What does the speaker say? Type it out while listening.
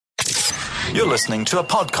You're listening to a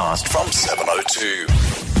podcast from 702.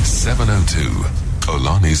 702.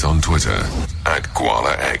 Xolani's on Twitter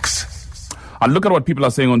 @GualaX. I'll look at what people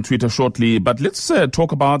are saying on Twitter shortly, but let's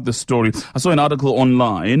talk about the story. I saw an article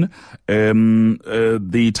online,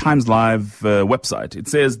 the Times Live website. It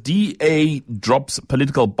says DA drops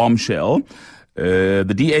political bombshell.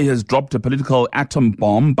 The DA has dropped a political atom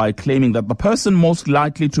bomb by claiming that the person most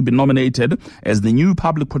likely to be nominated as the new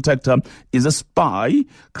public protector is a spy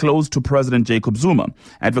close to President Jacob Zuma.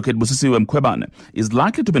 Advocate Busisiwe Mkhwebane is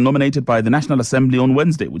likely to be nominated by the National Assembly on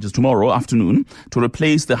Wednesday, which is tomorrow afternoon, to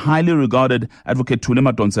replace the highly regarded Advocate Thuli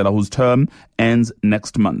Madonsela, whose term ends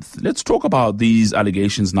next month. Let's talk about these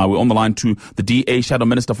allegations now. We're on the line to the DA Shadow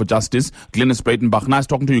Minister for Justice, Glynnis Breytenbach. Nice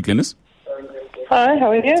talking to you, Glynnis. Hi,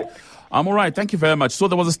 how are you? I'm all right. Thank you very much. So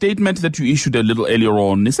there was a statement that you issued a little earlier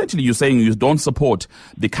on. Essentially, you're saying you don't support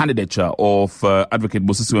the candidature of Advocate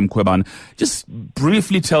Busisiwe Mkhwebane. Just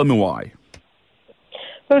briefly tell me why.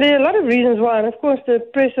 Well, there are a lot of reasons why. And, of course, the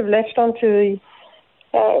press have latched onto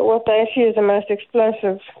what they see as the most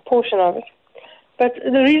explosive portion of it. But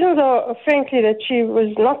the reasons are, frankly, that she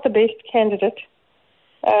was not the best candidate.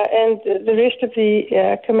 And the rest of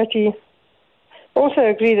the committee also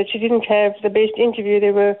agree that she didn't have the best interview.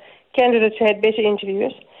 There were candidates who had better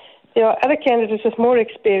interviews. There are other candidates with more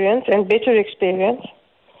experience and better experience.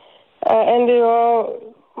 And there are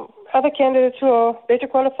other candidates who are better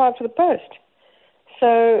qualified for the post.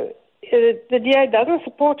 So the DA doesn't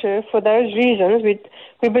support her for those reasons.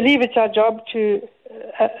 We believe it's our job to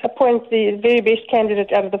appoint the very best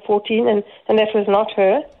candidate out of the 14, and that was not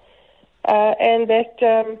her. And that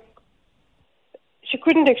she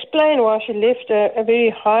couldn't explain why she left a very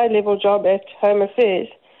high-level job at Home Affairs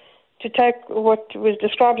to take what was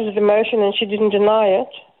described as a demotion, and she didn't deny it,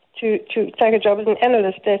 to take a job as an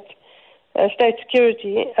analyst at State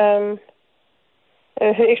Security. Her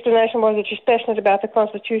explanation was that she's passionate about the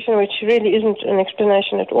Constitution, which really isn't an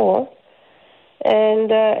explanation at all. And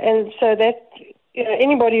so that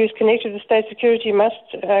anybody who's connected with State Security must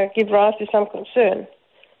give rise to some concern.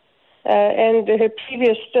 And her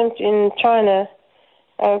previous stint in China,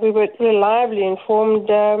 we were reliably informed.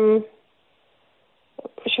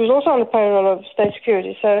 She was also on the payroll of State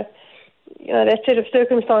Security, so that set of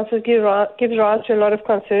circumstances gives rise to a lot of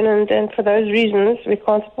concern, and for those reasons, we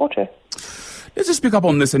can't support her. Let's just pick up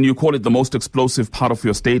on this, and you call it the most explosive part of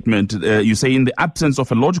your statement. You say, in the absence of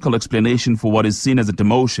a logical explanation for what is seen as a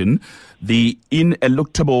demotion, the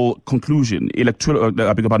ineluctable conclusion is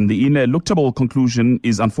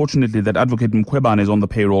unfortunately that Advocate Mkhwebane is on the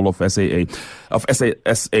payroll of SASA,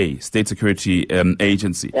 State Security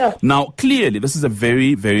Agency. Yeah. Now, clearly, this is a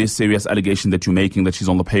very, very serious allegation that you're making, that she's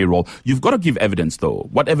on the payroll. You've got to give evidence, though.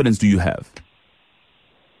 What evidence do you have?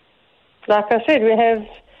 Like I said, we have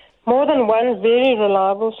more than one very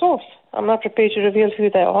reliable source. I'm not prepared to reveal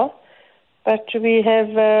who they are, but we have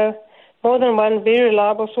more than one very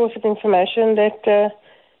reliable source of information that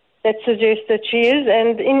suggests that she is.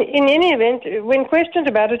 And in any event, when questioned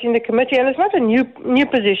about it in the committee, and it's not a new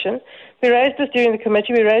position, we raised this during the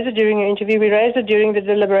committee, we raised it during an interview, we raised it during the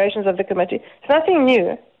deliberations of the committee. It's nothing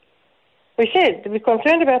new. We said that we're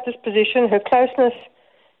concerned about this position, her closeness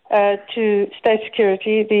to State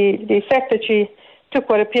Security, the fact that she took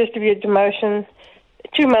what appears to be a demotion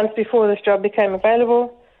 2 months before this job became available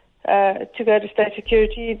to go to State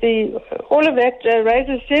Security. All of that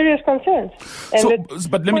raises serious concerns.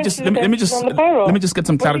 But let me just get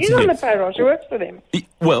some clarity she's here. On the payroll. She works for them.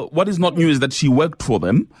 Well, what is not new is that she worked for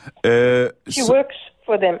them. She works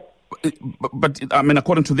for them. But I mean,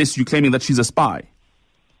 according to this, you're claiming that she's a spy.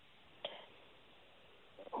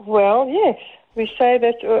 Well, yes. We say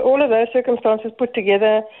that all of those circumstances put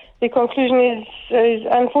together, the conclusion is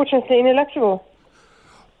unfortunately ineluctable.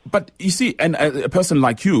 But you see, and a person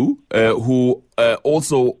like you, who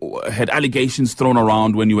also had allegations thrown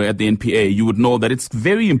around when you were at the NPA, you would know that it's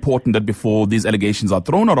very important that before these allegations are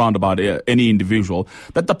thrown around about any individual,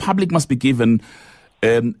 that the public must be given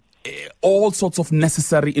all sorts of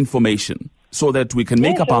necessary information, so that we can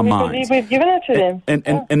make up our minds. We've given it to them.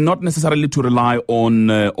 And not necessarily to rely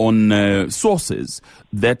on sources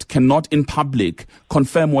that cannot in public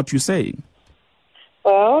confirm what you're saying.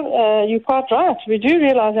 Well, you're quite right. We do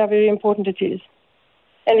realize how very important it is.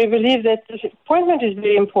 And we believe that this appointment is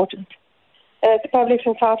very important. The public's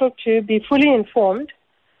entitled to be fully informed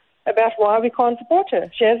about why we can't support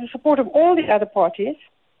her. She has the support of all the other parties.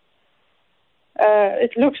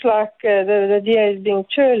 It looks like the DA is being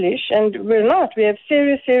churlish, and we're not. We have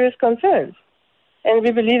serious, serious concerns. And we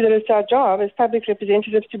believe that it's our job as public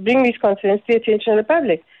representatives to bring these concerns to the attention of the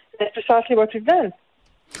public. That's precisely what we've done.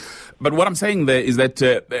 But what I'm saying there is that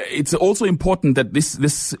it's also important that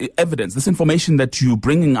this evidence, this information that you're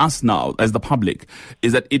bringing us now as the public,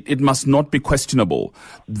 is that it must not be questionable,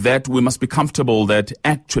 that we must be comfortable that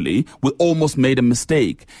actually we almost made a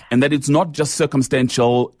mistake, and that it's not just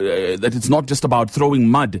circumstantial, that it's not just about throwing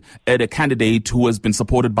mud at a candidate who has been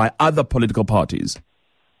supported by other political parties.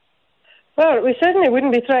 Well, we certainly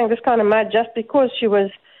wouldn't be throwing this kind of mud just because she was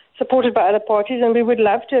supported by other parties, and we would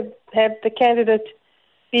love to have the candidate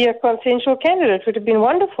be a consensual candidate. It would have been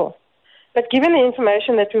wonderful. But given the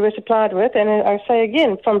information that we were supplied with, and I say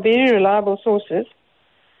again, from very reliable sources,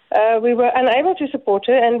 we were unable to support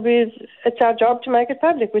her, and it's our job to make it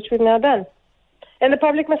public, which we've now done. And the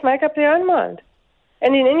public must make up their own mind.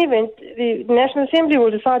 And in any event, the National Assembly will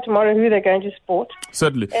decide tomorrow who they're going to support.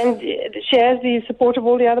 Certainly. And she has the support of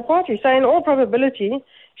all the other parties. So in all probability,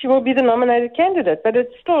 she will be the nominated candidate. But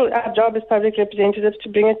it's still our job as public representatives to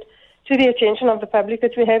bring it to the attention of the public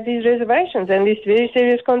that we have these reservations and these very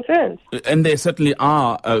serious concerns. And there certainly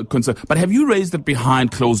are concerns. But have you raised it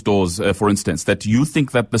behind closed doors, for instance, that you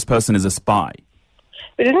think that this person is a spy?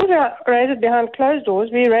 We didn't raise it behind closed doors.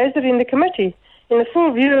 We raised it in the committee, in the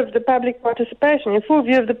full view of the public participation, in full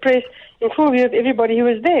view of the press, in full view of everybody who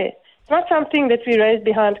was there. It's not something that we raised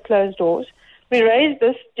behind closed doors. We raised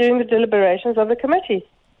this during the deliberations of the committee.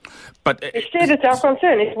 But instead, it's our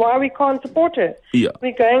concern. It's why we can't support her. Yeah.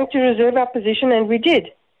 We're going to reserve our position, and we did.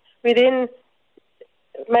 We then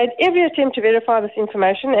made every attempt to verify this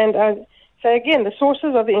information, and I say again, the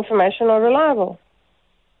sources of the information are reliable.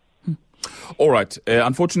 All right.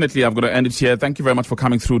 Unfortunately, I've got to end it here. Thank you very much for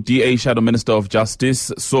coming through, DA Shadow Minister of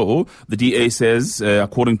Justice. So, the DA says,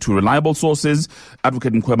 according to reliable sources,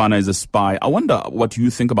 Advocate Mkhwebane is a spy. I wonder what you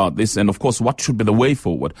think about this, and of course, what should be the way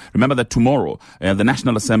forward. Remember that tomorrow, the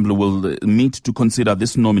National Assembly will meet to consider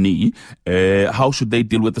this nominee. How should they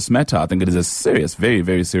deal with this matter? I think it is a serious, very,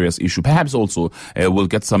 very serious issue. Perhaps also we'll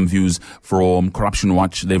get some views from Corruption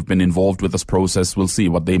Watch. They've been involved with this process. We'll see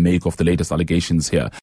what they make of the latest allegations here.